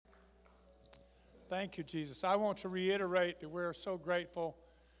Thank you, Jesus. I want to reiterate that we're so grateful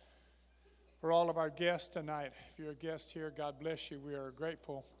for all of our guests tonight. If you're a guest here, God bless you. We are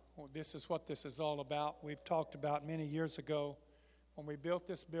grateful. Well, this is what this is all about. We've talked about many years ago when we built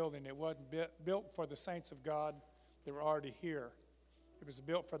this building. It wasn't built for the saints of God that were already here. It was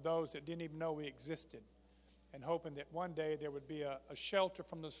built for those that didn't even know we existed, and hoping that one day there would be a shelter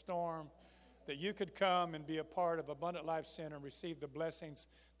from the storm, that you could come and be a part of Abundant Life Center and receive the blessings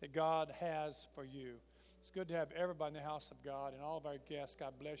that God has for you. It's good to have everybody in the house of God and all of our guests.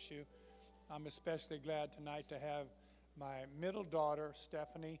 God bless you. I'm especially glad tonight to have my middle daughter,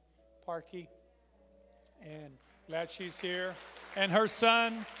 Stephanie Parkey, and glad she's here. And her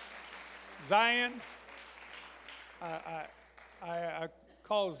son, Zion. I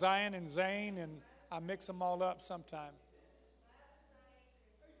call Zion and Zane, and I mix them all up sometime.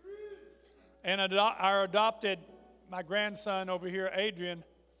 And our adopted, my grandson over here, Adrian,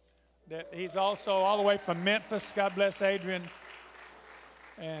 that he's also all the way from Memphis. God bless Adrian.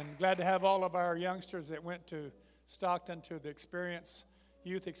 And glad to have all of our youngsters that went to Stockton to the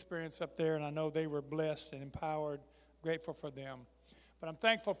youth experience up there. And I know they were blessed and empowered. Grateful for them. But I'm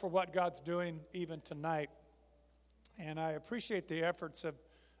thankful for what God's doing even tonight. And I appreciate the efforts of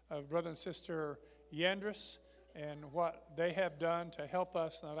Brother and Sister Yandris and what they have done to help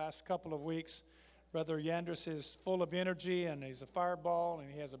us in the last couple of weeks. Brother Yandris is full of energy, and he's a fireball,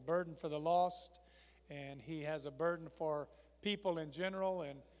 and he has a burden for the lost, and he has a burden for people in general,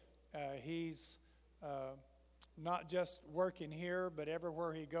 and he's not just working here, but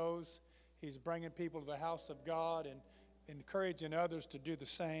everywhere he goes, he's bringing people to the house of God and encouraging others to do the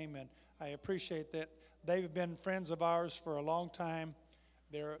same, and I appreciate that. They've been friends of ours for a long time.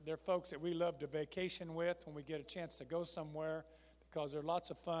 They're folks that we love to vacation with when we get a chance to go somewhere, because they're lots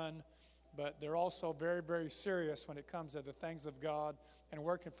of fun, but they're also very, very serious when it comes to the things of God and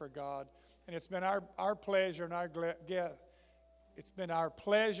working for God. And it's been our pleasure and it's been our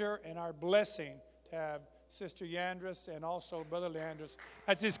pleasure and our blessing to have Sister Yandris and also Brother Leandris.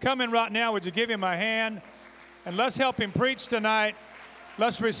 As he's coming right now, would you give him a hand? And let's help him preach tonight.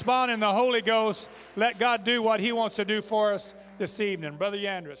 Let's respond in the Holy Ghost. Let God do what he wants to do for us this evening. Brother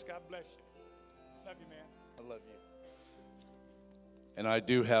Yandris, God bless you. Love you, man. I love you. And I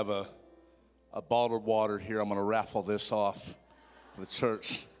do have a bottled water here. I'm going to raffle this off the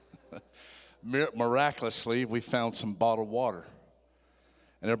church. Miraculously, we found some bottled water.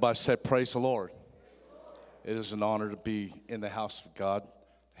 And everybody said, praise the Lord. It is an honor to be in the house of God,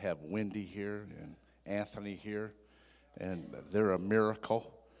 to have Wendy here and Anthony here. And they're a miracle.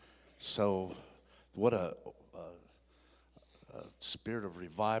 So what a spirit of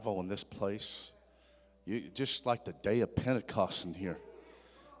revival in this place. You just like the day of Pentecost in here.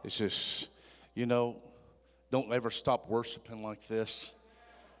 It's just, don't ever stop worshiping like this.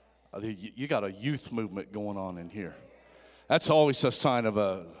 You got a youth movement going on in here. That's always a sign of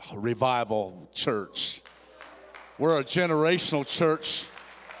a revival church. We're a generational church.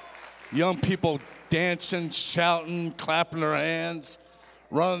 Young people dancing, shouting, clapping their hands,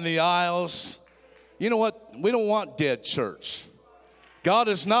 running the aisles. You know what? We don't want dead church. God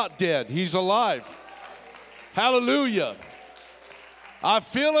is not dead. He's alive. Hallelujah. I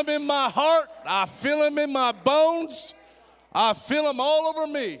feel him in my heart. I feel him in my bones. I feel him all over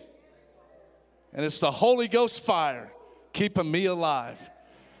me. And it's the Holy Ghost fire keeping me alive.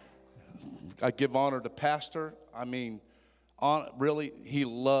 I give honor to Pastor. Really, he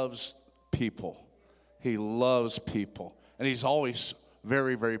loves people. He loves people. And he's always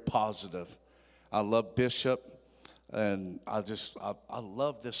very, very positive. I love Bishop. And I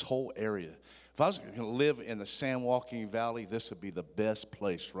love this whole area. If I was going to live in the San Joaquin Valley, this would be the best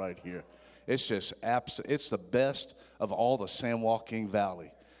place right here. It's just it's the best of all the San Joaquin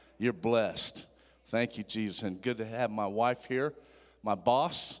Valley. You're blessed. Thank you, Jesus. And good to have my wife here, my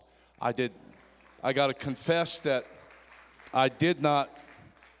boss. I got to confess that I did not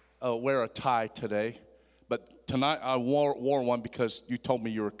wear a tie today, but tonight I wore one because you told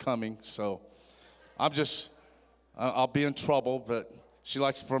me you were coming. So I'll be in trouble, but she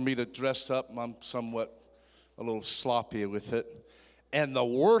likes for me to dress up. I'm somewhat a little sloppy with it. And the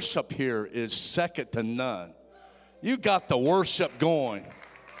worship here is second to none. You got the worship going.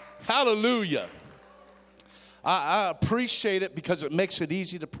 Hallelujah. I appreciate it because it makes it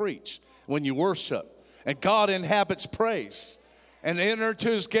easy to preach when you worship. And God inhabits praise. And enter to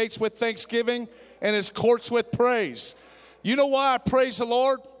his gates with thanksgiving and his courts with praise. You know why I praise the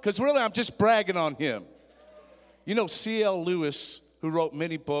Lord? Because really I'm just bragging on him. You know C.L. Lewis, who wrote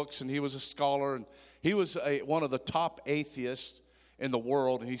many books, and he was a scholar, and he was one of the top atheists in the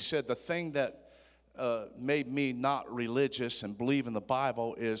world. And he said the thing that made me not religious and believe in the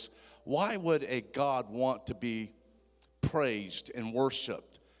Bible is, why would a God want to be praised and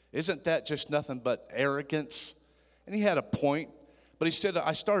worshiped? Isn't that just nothing but arrogance? And he had a point. But he said,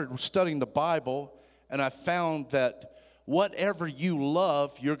 I started studying the Bible, and I found that whatever you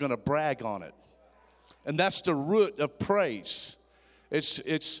love, you're going to brag on it. And that's the root of praise.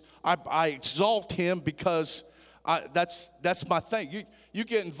 I exalt him because that's my thing. You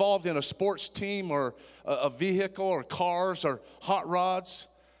get involved in a sports team or a vehicle or cars or hot rods,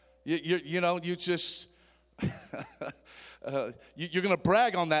 you just you're going to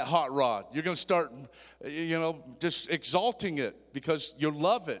brag on that hot rod. You're going to start, just exalting it because you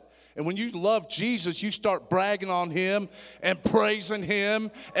love it. And when you love Jesus, you start bragging on him and praising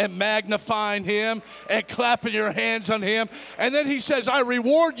him and magnifying him and clapping your hands on him. And then he says, I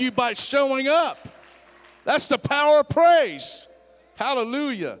reward you by showing up. That's the power of praise.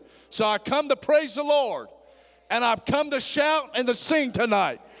 Hallelujah. So I come to praise the Lord. And I've come to shout and to sing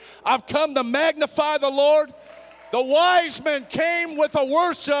tonight. I've come to magnify the Lord. The wise men came with a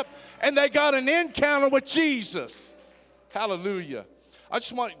worship and they got an encounter with Jesus. Hallelujah. I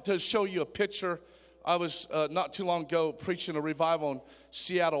just want to show you a picture. I was not too long ago preaching a revival in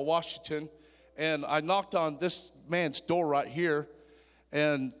Seattle, Washington, and I knocked on this man's door right here,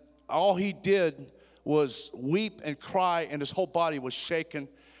 and all he did was weep and cry, and his whole body was shaking,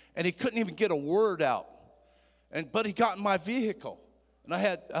 and he couldn't even get a word out. But he got in my vehicle, and I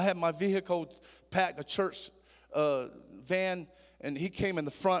had my vehicle packed, a church van, and he came in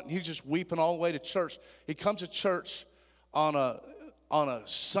the front, and he was just weeping all the way to church. He comes to church on a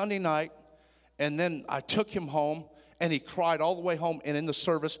Sunday night, and then I took him home, and he cried all the way home. And in the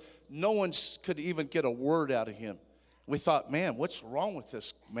service, no one could even get a word out of him. We thought, man, what's wrong with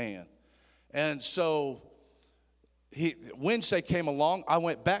this man? And so Wednesday came along. I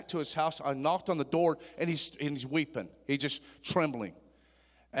went back to his house. I knocked on the door, and he's weeping. He's just trembling.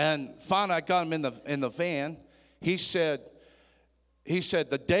 And finally, I got him in the van. He said,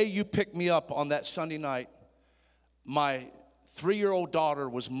 the day you picked me up on that Sunday night, my 3-year-old daughter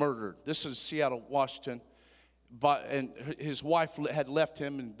was murdered. This is Seattle, Washington. And his wife had left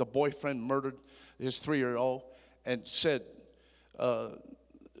him, and the boyfriend murdered his 3-year-old, and said,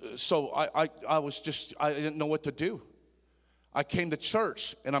 so I didn't know what to do. I came to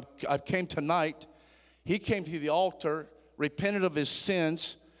church, and I came tonight. He came to the altar, repented of his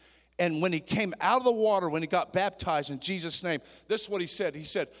sins, and when he came out of the water, when he got baptized in Jesus' name, this is what he said. He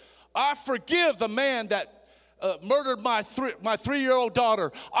said, I forgive the man that murdered my 3-year-old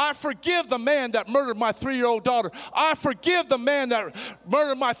daughter. I forgive the man that murdered my 3-year-old daughter. I forgive the man that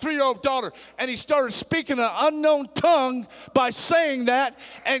murdered my 3-year-old daughter. And he started speaking an unknown tongue by saying that,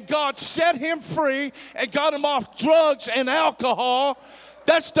 and God set him free and got him off drugs and alcohol.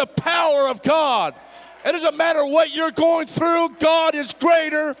 That's the power of God. It doesn't matter what you're going through. God is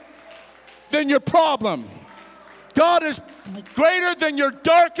greater than your problem. God is greater than your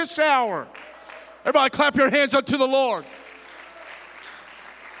darkest hour. Everybody clap your hands unto the Lord.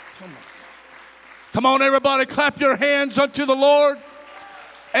 Come on, everybody, clap your hands unto the Lord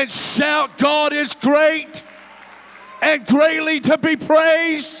and shout, God is great and greatly to be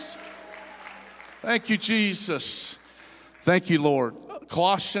praised. Thank you, Jesus. Thank you, Lord.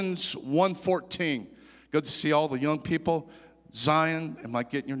 Colossians 1:14. Good to see all the young people. Zion, am I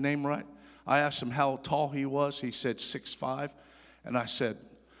getting your name right? I asked him how tall he was. He said 6'5", and I said,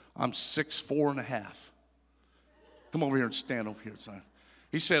 I'm 6'4.5". Come over here and stand over here, son.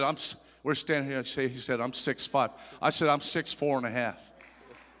 He said, we're standing here. He said, I'm 6'5". I said, I'm 6'4.5".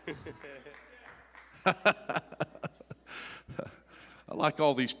 I like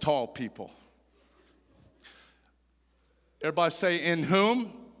all these tall people. Everybody say, in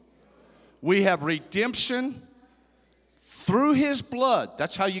whom we have redemption through his blood.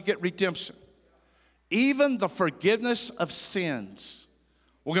 That's how you get redemption. Even the forgiveness of sins.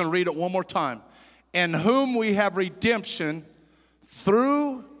 We're going to read it one more time. In whom we have redemption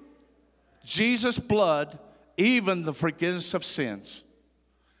through Jesus' blood, even the forgiveness of sins.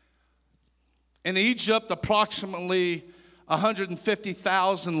 In Egypt, approximately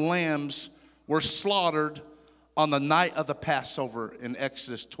 150,000 lambs were slaughtered on the night of the Passover in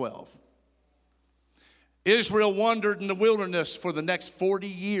Exodus 12. Israel wandered in the wilderness for the next 40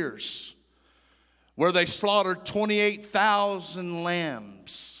 years, where they slaughtered 28,000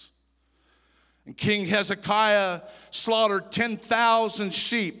 lambs. And King Hezekiah slaughtered 10,000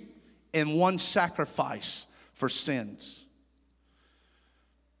 sheep in one sacrifice for sins.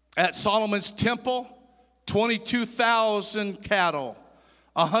 At Solomon's temple, 22,000 cattle,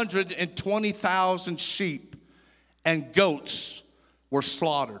 120,000 sheep and goats were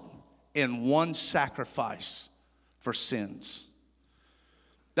slaughtered in one sacrifice for sins.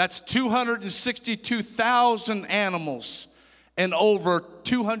 That's 262,000 animals and over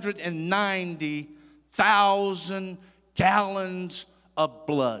 290,000 gallons of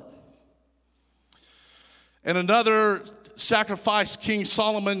blood. And another sacrifice, King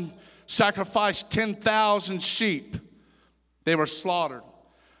Solomon sacrificed 10,000 sheep. They were slaughtered.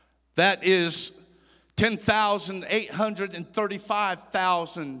 That is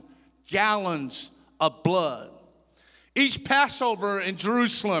 10,835,000 gallons of blood. Each Passover in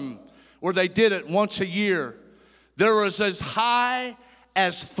Jerusalem, where they did it once a year, there was as high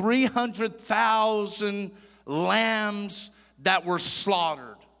as 300,000 lambs that were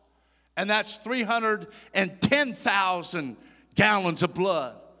slaughtered. And that's 310,000 gallons of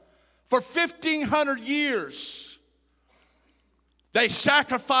blood. For 1,500 years, they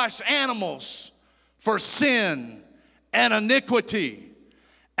sacrificed animals for sin and iniquity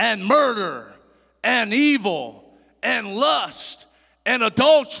and murder and evil and lust and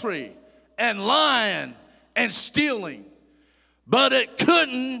adultery and lying and stealing. But it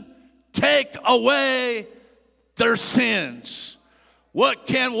couldn't take away their sins. What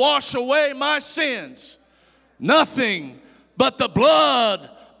can wash away my sins? Nothing but the blood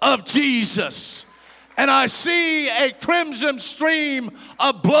of Jesus. And I see a crimson stream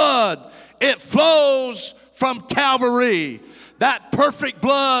of blood. It flows from Calvary. That perfect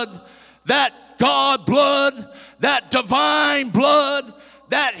blood, that God blood, that divine blood,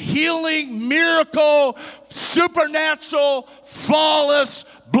 that healing, miracle, supernatural, flawless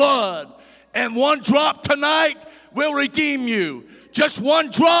blood. And one drop tonight will redeem you. Just one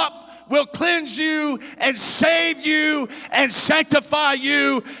drop will cleanse you and save you and sanctify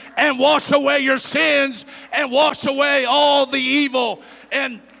you and wash away your sins and wash away all the evil.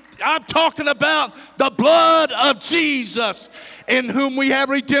 And I'm talking about the blood of Jesus, in whom we have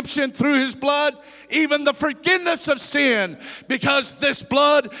redemption through his blood, even the forgiveness of sin, because this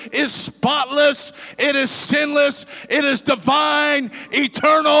blood is spotless, it is sinless, it is divine,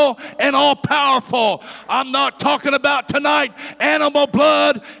 eternal, and all-powerful. I'm not talking about tonight animal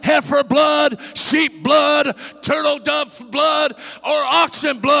blood, heifer blood, sheep blood, turtle dove blood, or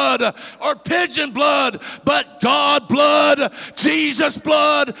oxen blood, or pigeon blood, but God blood, Jesus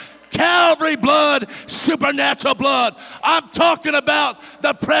blood, Calvary blood, supernatural blood. I'm talking about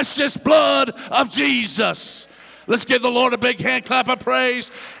the precious blood of Jesus. Let's give the Lord a big hand clap of praise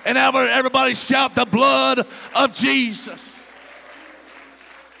and have everybody shout the blood of Jesus.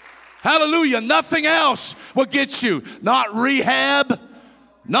 Hallelujah. Nothing else will get you. Not rehab,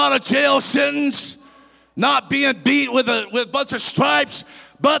 not a jail sentence, not being beat with a bunch of stripes,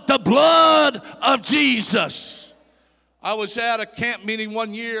 but the blood of Jesus. I was at a camp meeting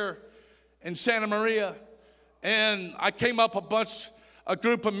one year in Santa Maria, and I came up a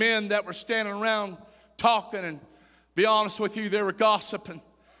group of men that were standing around talking, and be honest with you, they were gossiping.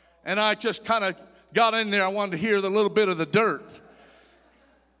 And I just kind of got in there. I wanted to hear the little bit of the dirt.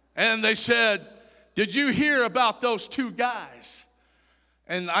 And they said, "Did you hear about those two guys?"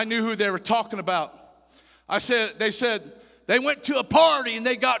 And I knew who they were talking about. They said they went to a party and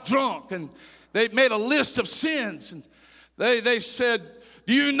they got drunk and they made a list of sins, and they said,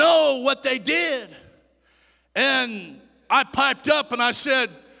 "Do you know what they did?" And I piped up and I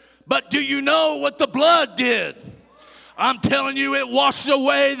said, "But do you know what the blood did?" I'm telling you, it washed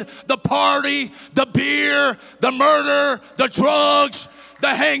away the party, the beer, the murder, the drugs,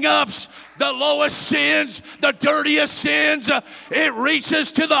 the hang-ups, the lowest sins, the dirtiest sins. It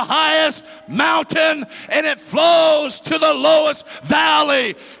reaches to the highest mountain and it flows to the lowest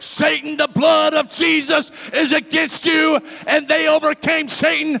valley. Satan, the blood of Jesus is against you, and they overcame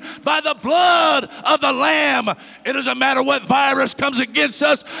Satan by the blood of the Lamb. It doesn't matter what virus comes against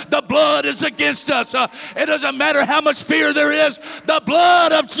us, the blood is against us. It doesn't matter how much fear there is, the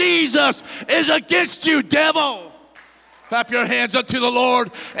blood of Jesus is against you, devil. Clap your hands up to the Lord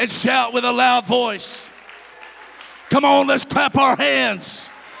and shout with a loud voice. Come on, let's clap our hands.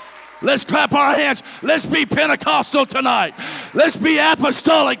 Let's clap our hands. Let's be Pentecostal tonight. Let's be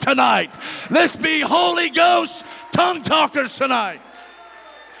apostolic tonight. Let's be Holy Ghost tongue talkers tonight.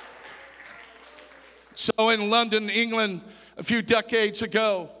 So in London, England, a few decades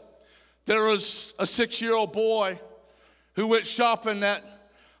ago, there was a 6-year-old boy who went shopping at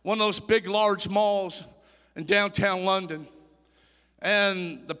one of those big, large malls in downtown London.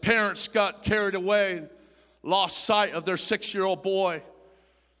 And the parents got carried away and lost sight of their 6-year-old boy.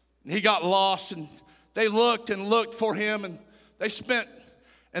 And he got lost, and they looked and looked for him, and they spent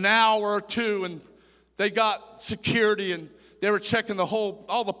an hour or two, and they got security, and they were checking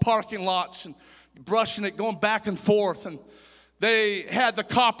all the parking lots and brushing it, going back and forth. And they had the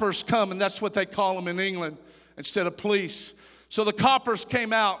coppers come, and that's what they call them in England instead of police. So the coppers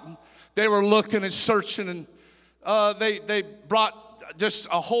came out, and they were looking and searching, and they brought just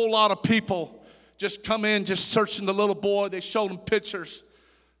a whole lot of people just come in, just searching the little boy. They showed him pictures.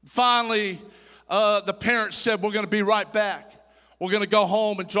 Finally, the parents said, we're going to be right back. We're going to go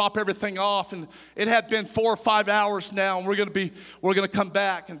home and drop everything off. And it had been 4 or 5 hours now, and we're going to come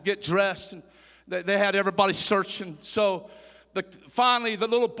back and get dressed. And they had everybody searching. So finally, the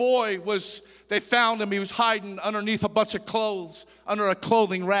little boy they found him. He was hiding underneath a bunch of clothes, under a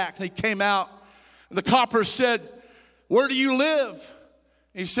clothing rack. And he came out. And the coppers said, where do you live?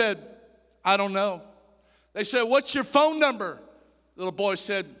 He said, I don't know. They said, what's your phone number? The little boy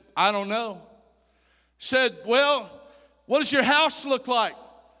said, I don't know. Said, well, what does your house look like?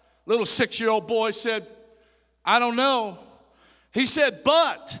 Little 6-year-old boy said, I don't know. He said,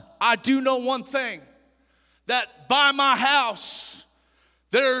 but I do know one thing, that by my house,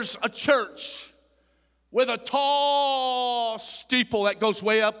 there's a church with a tall steeple that goes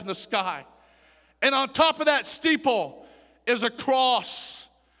way up in the sky. And on top of that steeple is a cross.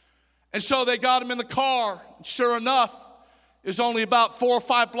 And so they got him in the car. And sure enough, it was only about 4 or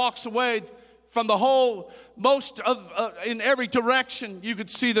 5 blocks away from the whole, in every direction you could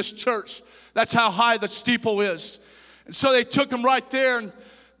see this church. That's how high the steeple is. And so they took him right there, and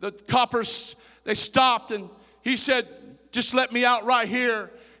the coppers, they stopped, and he said, just let me out right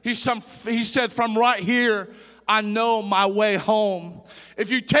here. He said, from right here, I know my way home. If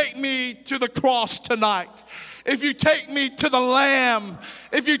you take me to the cross tonight, if you take me to the Lamb,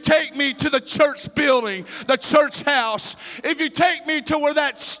 if you take me to the church building, the church house, if you take me to where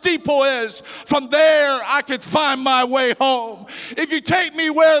that steeple is, from there I could find my way home. If you take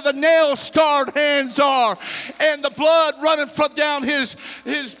me where the nail-scarred hands are and the blood running from down his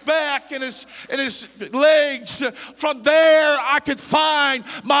back and his legs, from there I could find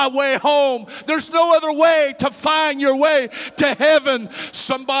my way home. There's no other way to find your way to heaven.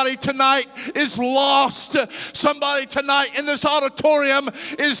 Somebody tonight is lost. Somebody tonight in this auditorium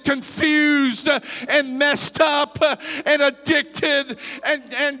is confused and messed up and addicted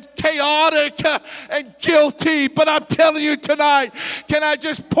and chaotic and guilty. But I'm telling you tonight, can I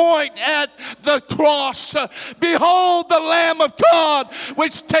just point at the cross? Behold the Lamb of God,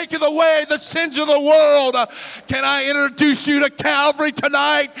 which taketh away the sins of the world. Can I introduce you to Calvary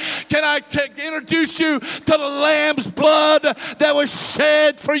tonight? Can I introduce you to the Lamb's blood that was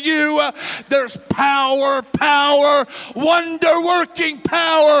shed for you? There's power, wonder-working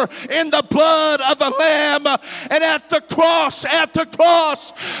power in the blood of the Lamb. And at the cross,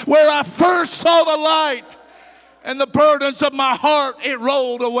 where I first saw the light and the burdens of my heart, it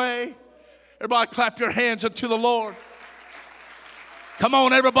rolled away. Everybody clap your hands unto the Lord. Come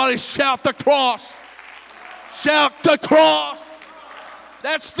on, everybody, shout the cross. Shout the cross.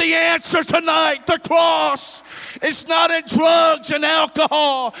 That's the answer tonight, the cross. It's not in drugs and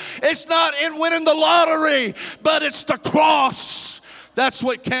alcohol. It's not in winning the lottery, but it's the cross. That's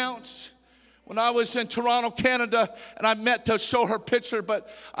what counts. When I was in Toronto, Canada, and I met to show her picture, but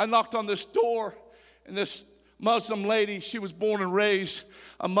I knocked on this door, and this Muslim lady, she was born and raised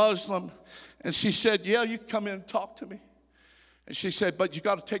a Muslim, and she said, yeah, you can come in and talk to me. And she said, but you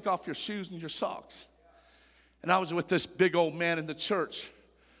got to take off your shoes and your socks. And I was with this big old man in the church.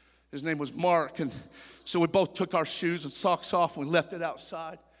 His name was Mark. And so we both took our shoes and socks off and we left it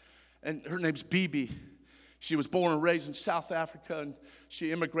outside. And her name's Bibi. She was born and raised in South Africa, and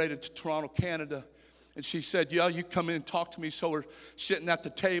she immigrated to Toronto, Canada. And she said, yeah, you come in and talk to me. So we're sitting at the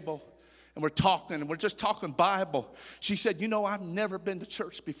table and we're talking, and we're just talking Bible. She said, you know, I've never been to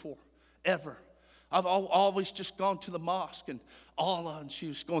church before, ever. I've always just gone to the mosque and Allah, and she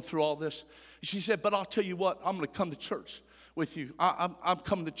was going through all this. She said, but I'll tell you what, I'm going to come to church with you. I'm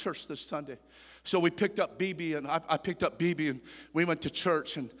coming to church this Sunday. So we picked up Bibi, and I picked up Bibi, and we went to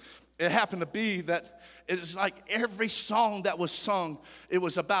church. And it happened to be that it was like every song that was sung, it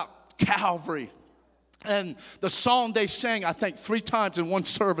was about Calvary. And the song they sang, I think 3 times in one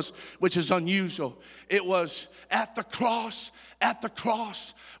service, which is unusual. It was at the cross,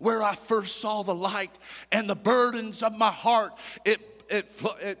 where I first saw the light, and the burdens of my heart, it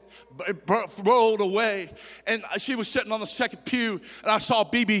rolled away. And she was sitting on the second pew, and I saw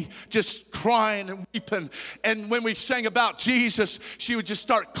Bibi just crying and weeping. And when we sang about Jesus, she would just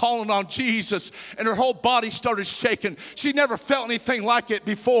start calling on Jesus, and her whole body started shaking. She never felt anything like it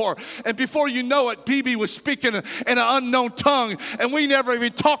before. And before you know it, Bibi was speaking in an unknown tongue, and we never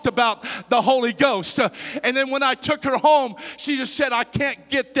even talked about the Holy Ghost. And then when I took her home, she just said, I can't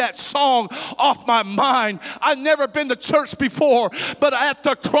get that song off my mind. I've never been to church before, but at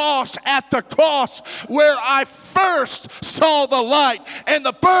the cross, where I first saw the light and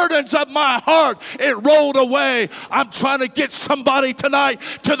the burdens of my heart, it rolled away. I'm trying to get somebody tonight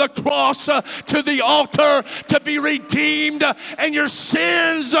to the cross, to the altar, to be redeemed and your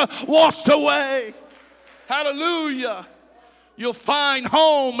sins washed away. Hallelujah. You'll find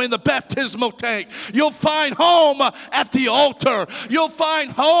home in the baptismal tank. You'll find home at the altar. You'll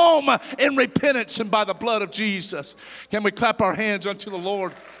find home in repentance and by the blood of Jesus. Can we clap our hands unto the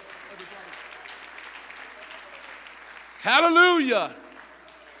Lord? Hallelujah.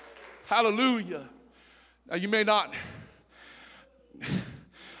 Hallelujah. Now you may not,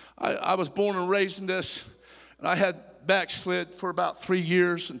 I was born and raised in this, and I had backslid for about 3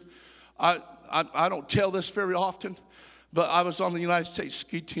 years, and I don't tell this very often, but I was on the United States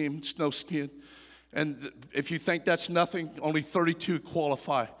ski team, snow skiing. And if you think that's nothing, only 32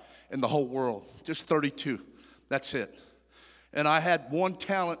 qualify in the whole world. Just 32. That's it. And I had one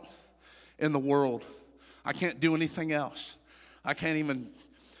talent in the world. I can't do anything else. I can't even,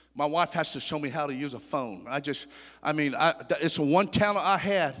 my wife has to show me how to use a phone. It's the one talent I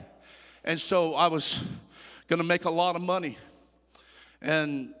had. And so I was going to make a lot of money.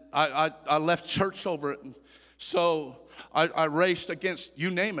 And I left church over it. And so I raced against,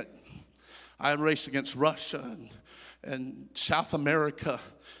 you name it. I raced against Russia and South America.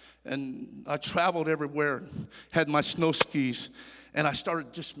 And I traveled everywhere and had my snow skis. And it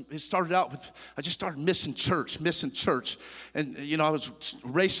started out with, I just started missing church. And, I was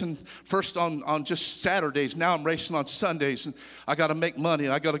racing first on just Saturdays. Now I'm racing on Sundays. And I got to make money.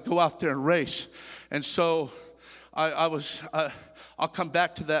 And I got to go out there and race. And so I'll come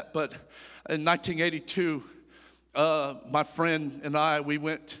back to that. But in 1982, my friend and I, we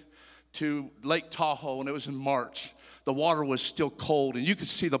went to Lake Tahoe, and it was in March. The water was still cold, and you could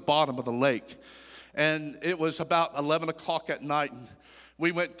see the bottom of the lake. And it was about 11 o'clock at night, and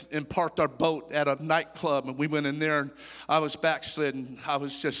we went and parked our boat at a nightclub, and we went in there, and I was backslidden. I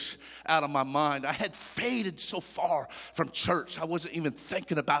was just out of my mind. I had faded so far from church. I wasn't even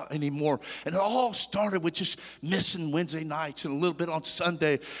thinking about it anymore. And it all started with just missing Wednesday nights and a little bit on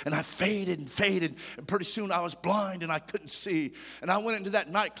Sunday. And I faded. And pretty soon I was blind and I couldn't see. And I went into that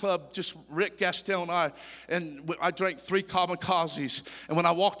nightclub, just Rick Gastel and I drank 3 kamikazes. And when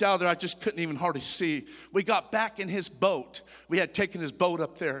I walked out of there, I just couldn't even hardly see. We got back in his boat. We had taken his boat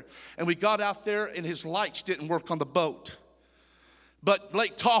up there, and we got out there, and his lights didn't work on the boat. But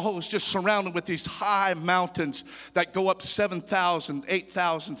Lake Tahoe is just surrounded with these high mountains that go up 7,000,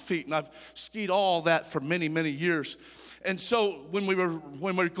 8,000 feet, and I've skied all that for many, many years. And so when we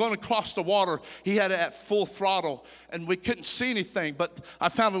were going across the water, he had it at full throttle, and we couldn't see anything. But I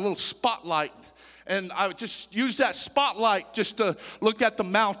found a little spotlight, and I would just use that spotlight just to look at the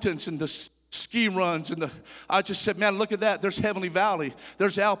mountains and the ski runs, and I just said, man, look at that. There's Heavenly Valley.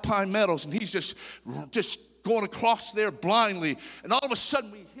 There's Alpine Meadows, and he's just going across there blindly. And all of a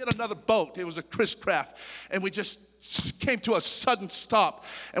sudden, we hit another boat. It was a Chris Craft, and we just came to a sudden stop,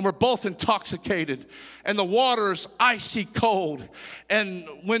 and we're both intoxicated, and the water's icy cold. And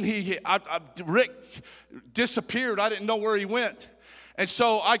when Rick disappeared, I didn't know where he went. And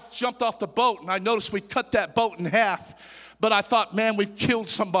so I jumped off the boat, and I noticed we cut that boat in half. But I thought, man, we've killed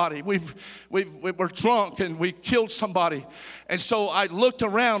somebody. We're drunk and we killed somebody. And so I looked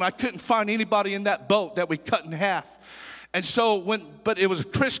around. I couldn't find anybody in that boat that we cut in half. And so but it was a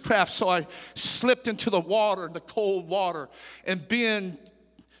Chris Craft, so I slipped into the water, in the cold water, and being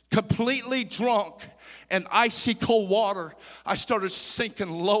completely drunk and icy cold water, I started sinking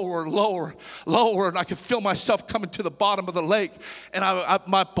lower, and I could feel myself coming to the bottom of the lake, and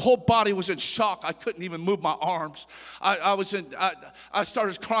my whole body was in shock. I couldn't even move my arms. I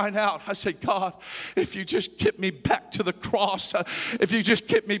started crying out. I said, God, if you just get me back to the cross, if you just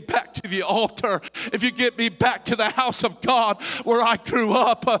get me back to the altar, if you get me back to the house of God where I grew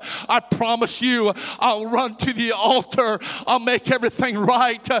up, I promise you I'll run to the altar. I'll make everything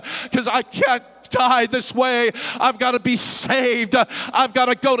right, because I can't die this way. I've got to be saved. I've got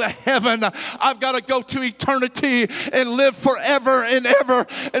to go to heaven. I've got to go to eternity and live forever and ever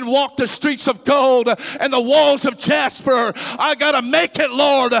and walk the streets of gold and the walls of jasper. I got to make it,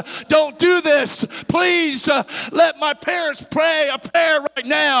 Lord. Don't do this. Please let my parents pray a prayer right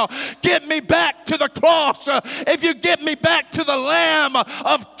now. Get me back to the cross. If you get me back to the Lamb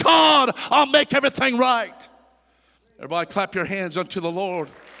of God, I'll make everything right. Everybody clap your hands unto the Lord.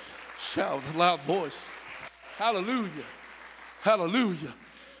 Shout with a loud voice. Hallelujah. Hallelujah.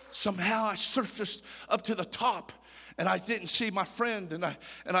 somehow I surfaced up to the top. And I didn't see my friend, and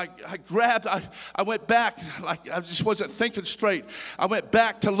I grabbed, I went back, like I just wasn't thinking straight. I went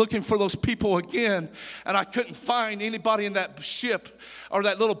back to looking for those people again, and I couldn't find anybody in that ship or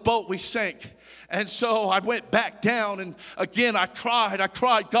that little boat we sank. And so I went back down, and again I cried,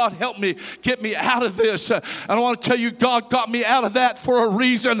 God help me, get me out of this. And I want to tell you, God got me out of that for a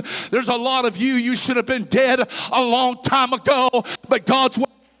reason. There's a lot of you should have been dead a long time ago, but God's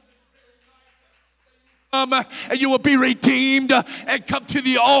and you will be redeemed and come to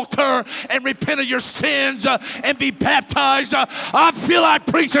the altar and repent of your sins and be baptized. I feel like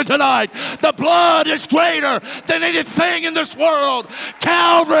preaching tonight. The blood is greater than anything in this world.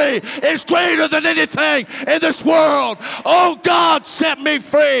 Calvary is greater than anything in this world. Oh, God, set me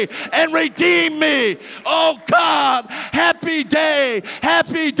free and redeem me. Oh, God, happy day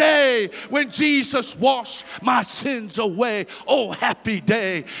when Jesus washed my sins away. Oh, happy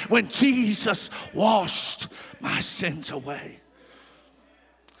day when Jesus washed my sins away.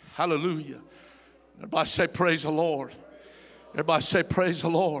 Hallelujah. Everybody say praise the Lord. Everybody say praise the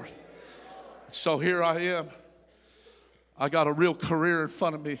Lord. So here I am. I got a real career in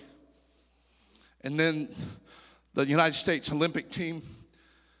front of me. And then the United States Olympic team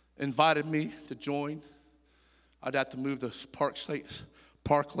invited me to join. I'd have to move to Park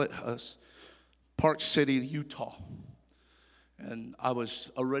City, Utah. And I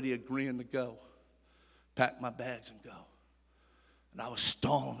was already agreeing to go. Pack my bags and go. And I was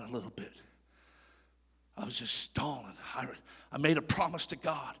stalling a little bit. I was just stalling. I made a promise to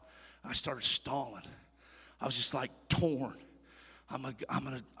God. I started stalling. I was just like torn. I'm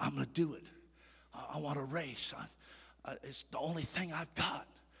gonna do it. I want to race. It's the only thing I've got.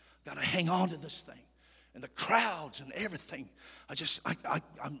 Got to hang on to this thing. And the crowds and everything.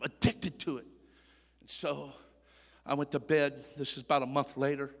 I'm addicted to it. And so I went to bed. This is about a month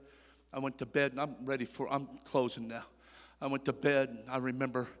later. I went to bed, and I'm closing now. I went to bed, and I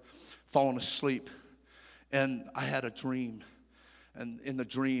remember falling asleep, and I had a dream. And in the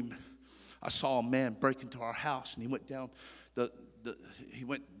dream, I saw a man break into our house, and he went down he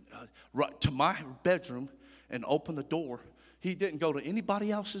went right to my bedroom and opened the door. He didn't go to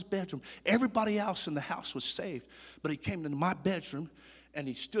anybody else's bedroom. Everybody else in the house was saved, but he came into my bedroom, and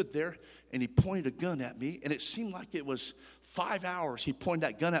he stood there, and he pointed a gun at me, and it seemed like it was 5 hours. He pointed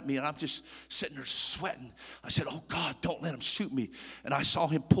that gun at me, and I'm just sitting there sweating. I said, oh, God, don't let him shoot me. And I saw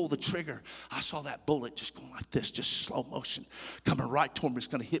him pull the trigger. I saw that bullet just going like this, just slow motion, coming right toward me. It's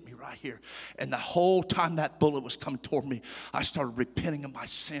going to hit me right here. And the whole time that bullet was coming toward me, I started repenting of my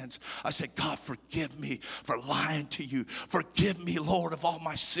sins. I said, God, forgive me for lying to you. Forgive me, Lord, of all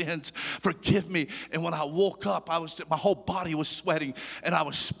my sins. Forgive me. And when I woke up, my whole body was sweating, and I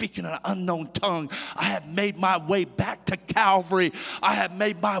was speaking in an unknown tongue. I had made my way back to Calvary. I had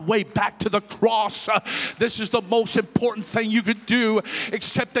made my way back to the cross. This is the most important thing you could do,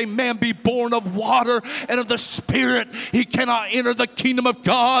 except a man be born of water and of the Spirit. He cannot enter the kingdom of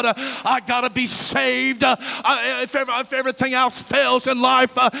God. I got to be saved. If everything else fails in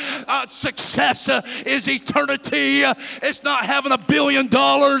life, success is eternity. It's not having $1 billion.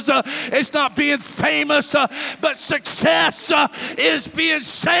 It's not being famous, but success is being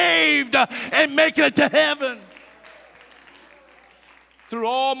saved and making it to heaven. Threw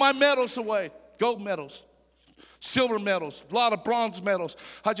all my medals away, gold medals, silver medals, a lot of bronze medals.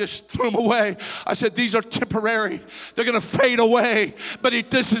 I just threw them away. I said, these are temporary. They're going to fade away. But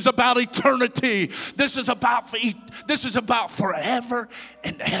this is about eternity. This is about forever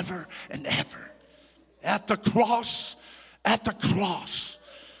and ever and ever. At the cross,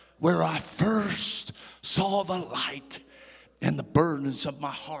 where I first saw the light and the burdens of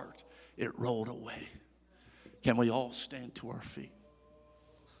my heart, it rolled away. Can we all stand to our feet?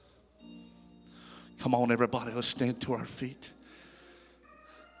 Come on, everybody, let's stand to our feet.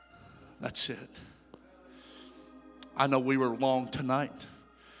 That's it. I know we were long tonight,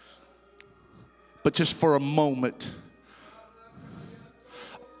 but just for a moment,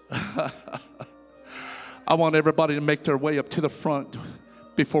 I want everybody to make their way up to the front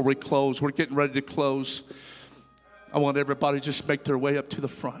before we close. We're getting ready to close. I want everybody to just make their way up to the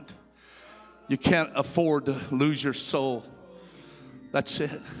front. You can't afford to lose your soul. That's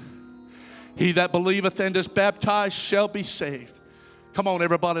it. He that believeth and is baptized shall be saved. Come on,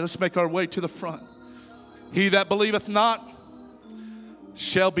 everybody, let's make our way to the front. He that believeth not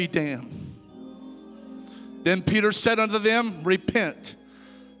shall be damned. Then Peter said unto them, repent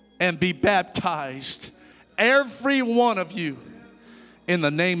and be baptized, every one of you, in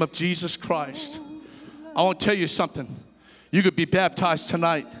the name of Jesus Christ. I want to tell you something. You could be baptized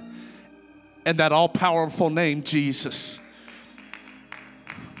tonight in that all-powerful name, Jesus.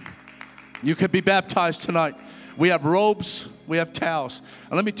 You could be baptized tonight. We have robes, we have towels.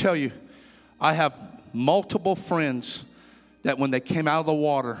 And let me tell you, I have multiple friends that when they came out of the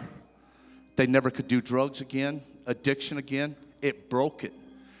water, they never could do drugs again, addiction again. It broke it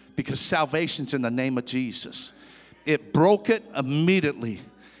because salvation's in the name of Jesus. It broke it immediately.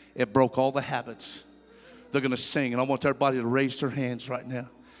 It broke all the habits. They're going to sing, and I want everybody to raise their hands right now.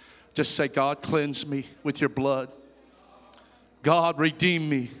 Just say, God, cleanse me with your blood. God, redeem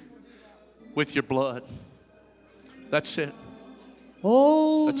me with your blood. That's it.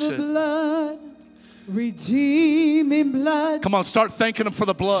 Oh, That's the it. blood, redeeming blood. Come on, start thanking him for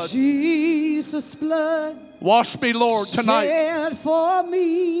the blood. Jesus' blood. Wash me, Lord, tonight Shed for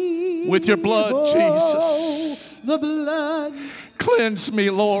me. with your blood, Oh, Jesus. the blood. Cleanse me,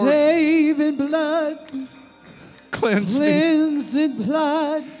 Lord. Saving blood. Cleanse me Cleansing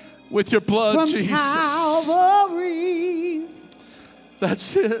blood. with your blood, From Jesus. Calvary.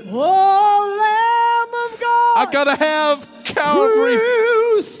 That's it. Oh, Lamb of God. I got to have Calvary.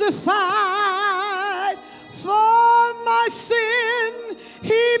 Crucified for my sin,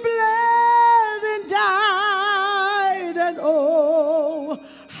 he bled and died, and oh,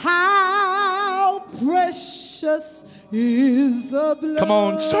 how precious is the blood. Come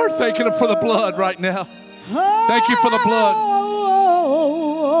on, start thanking him for the blood right now. Thank you for the blood.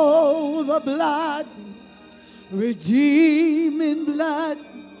 Oh, the blood, redeeming blood,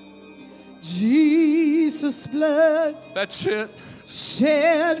 Jesus' blood. That's it.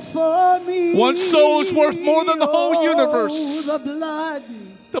 Shed for me. One soul is worth more than the whole universe. Oh, the blood.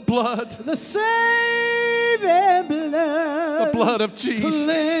 The blood. The saving blood. The blood of Jesus.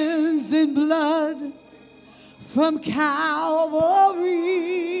 Cleansing blood from Calvary.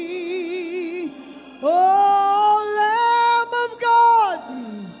 Oh, Lamb of God,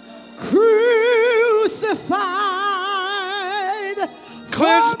 crucified.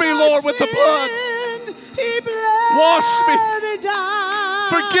 Cleanse me, Lord, with the blood. He bled. Wash me. And died.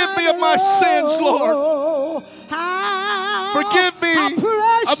 Forgive me of my sins, Lord. Oh, how, Forgive me how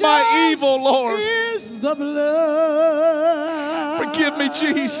of my evil, Lord. is the blood. Forgive me,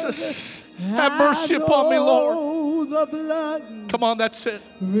 Jesus. Have mercy upon me, Lord. Oh, the blood. Come on, that's it.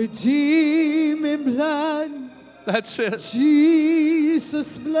 Redeeming blood. That's it.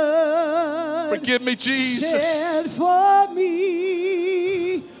 Jesus' blood. Forgive me, Jesus. Shed for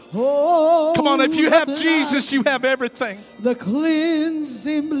me. Oh, Come on, if you the have blood, Jesus, you have everything. the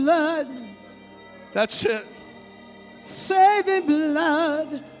cleansing blood, That's it. saving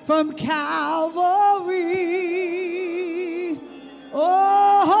blood from Calvary.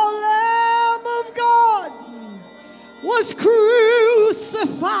 Oh, Lamb of God was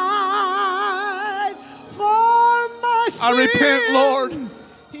crucified for my sin. I repent, Lord.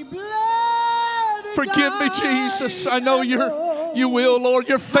 He bled and Forgive me, died. Jesus. I know you will, Lord.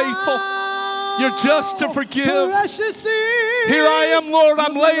 You're faithful. You're just to forgive. Precious Here I am, Lord.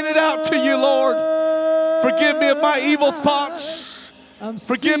 I'm laying it out to you, Lord. Forgive me of my evil thoughts.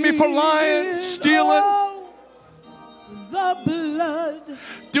 Forgive me for lying, stealing, the blood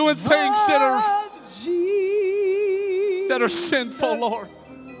doing things that of Jesus. are sinful, Lord.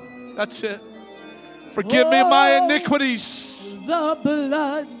 That's it. Forgive me of my iniquities. The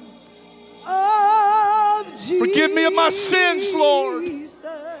blood of Jesus. Forgive me of my sins, Lord.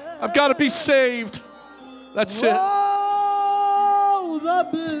 I've got to be saved. That's it. Oh, the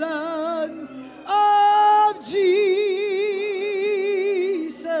blood of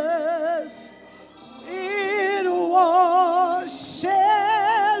Jesus. It washes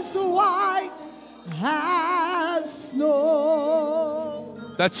white as snow.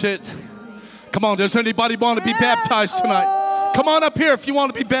 That's it. Come on, does anybody want to be baptized tonight? Come on up here if you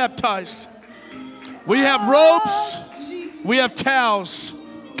want to be baptized. We have robes. We have towels.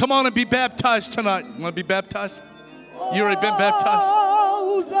 Come on and be baptized tonight. You want to be baptized? You already been baptized?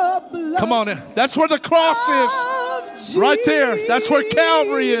 Oh, the blood. Come on in. That's where the cross is. Right there. That's where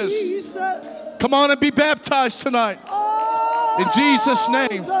Calvary is. Jesus. Come on and be baptized tonight. In Jesus'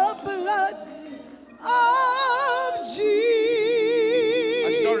 name. The blood of Jesus.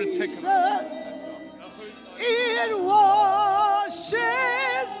 I started picking. It washes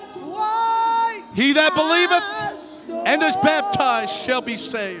white. He that believeth as snow. and is baptized shall be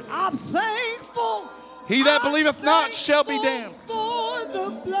saved. I'm thankful. He that believeth not shall be damned. For the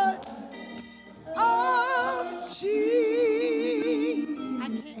blood of Jesus. I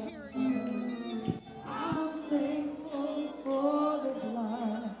can't hear you. I'm thankful for the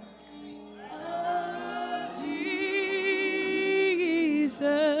blood of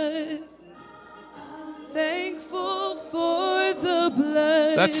Jesus. I'm thankful for the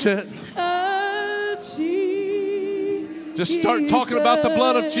blood. That's it. Of Jesus. Just start talking about the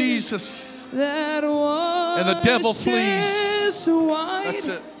blood of Jesus. that washes And the devil flees. white That's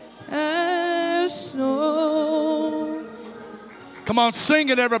it. as snow. Come on, sing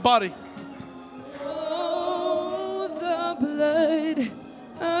it, everybody. Oh, the blood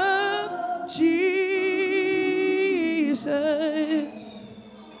of Jesus.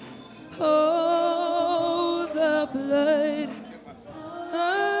 Oh, the blood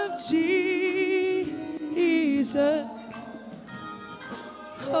of Jesus.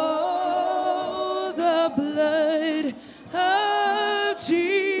 Oh, the blood of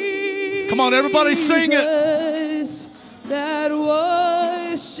Jesus. Come on, everybody, sing it. That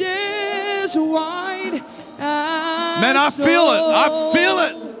washes white as Man, I feel it. I snow. feel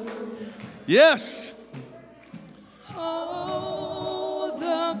it. Yes. Oh,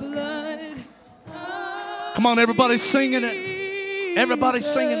 the blood of Come on, everybody singing it. Everybody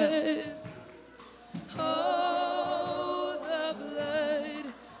singing it. Jesus. Oh, the blood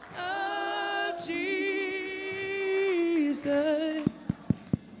of Jesus.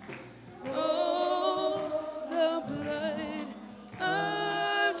 Oh, the blood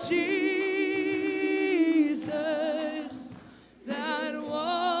of Jesus that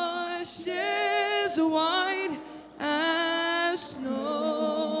washes white as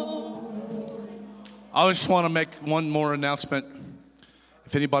snow. I just want to make one more announcement.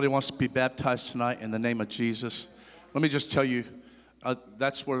 If anybody wants to be baptized tonight in the name of Jesus, let me just tell you,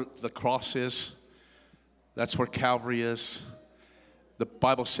 that's where the cross is. That's where Calvary is. The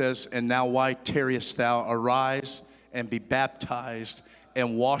Bible says, and now why tarriest thou? Arise and be baptized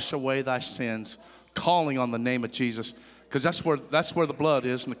and wash away thy sins, calling on the name of Jesus. Because that's where the blood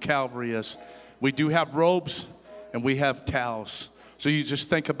is and the Calvary is. We do have robes and we have towels. So you just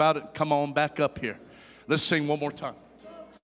think about it. Come on back up here. Let's sing one more time.